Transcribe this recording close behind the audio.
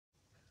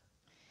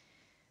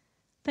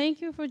Thank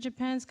you for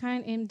Japan's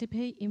kind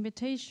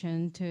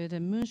invitation to the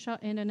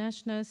Moonshot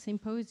International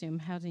Symposium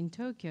held in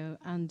Tokyo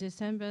on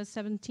December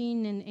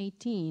 17 and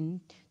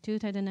 18,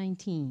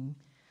 2019.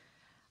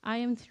 I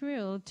am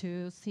thrilled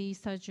to see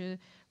such a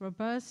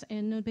robust,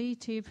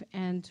 innovative,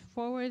 and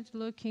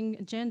forward-looking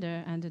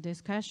agenda and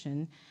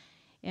discussion,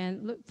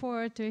 and look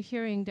forward to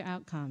hearing the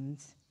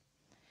outcomes.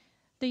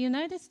 The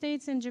United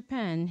States and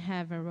Japan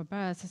have a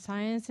robust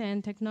science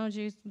and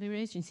technology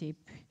relationship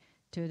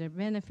to the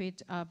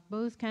benefit of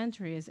both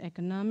countries'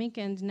 economic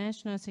and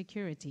national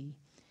security.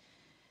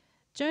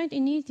 Joint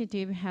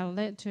initiatives have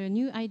led to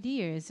new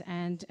ideas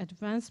and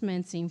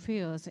advancements in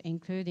fields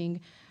including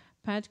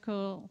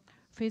particle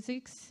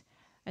physics,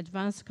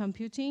 advanced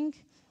computing,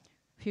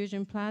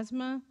 fusion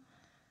plasma,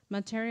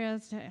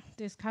 materials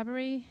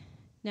discovery,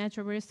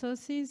 natural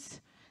resources,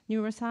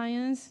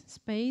 neuroscience,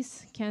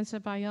 space, cancer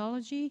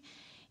biology,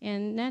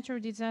 and natural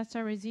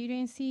disaster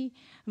resiliency,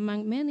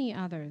 among many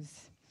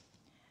others.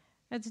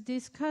 As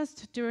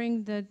discussed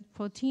during the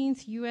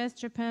 14th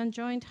U.S.-Japan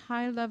Joint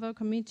High-Level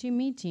Committee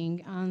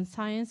meeting on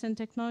Science and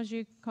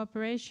Technology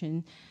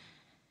Cooperation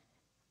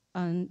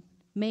on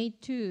May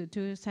 2,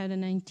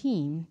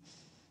 2019,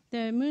 the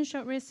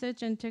Moonshot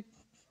Research and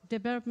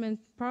Development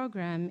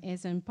Program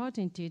is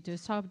important to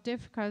solve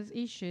difficult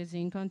issues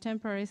in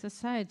contemporary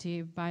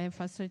society by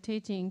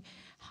facilitating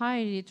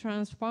highly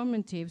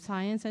transformative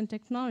science and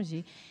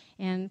technology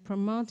and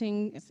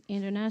promoting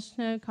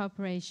international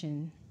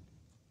cooperation.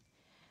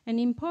 An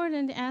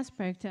important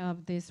aspect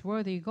of this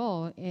worthy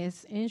goal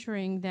is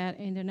ensuring that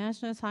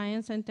international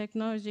science and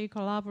technology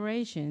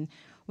collaboration,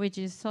 which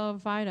is so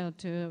vital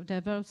to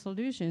develop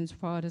solutions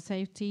for the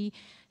safety,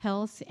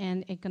 health,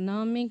 and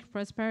economic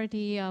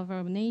prosperity of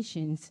our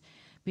nations,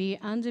 be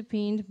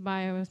underpinned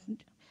by our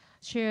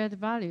shared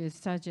values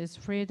such as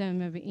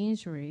freedom of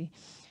inquiry,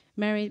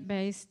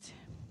 merit-based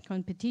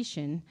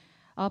competition,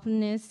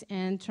 openness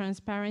and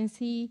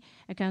transparency,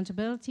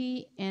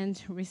 accountability,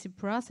 and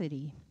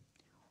reciprocity.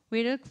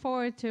 We look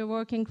forward to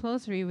working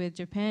closely with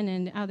Japan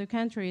and other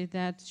countries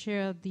that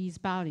share these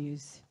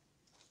values.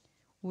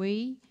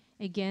 We,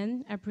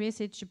 again,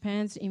 appreciate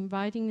Japan's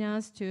inviting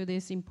us to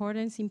this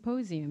important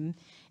symposium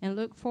and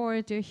look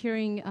forward to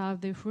hearing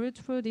of the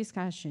fruitful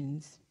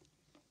discussions.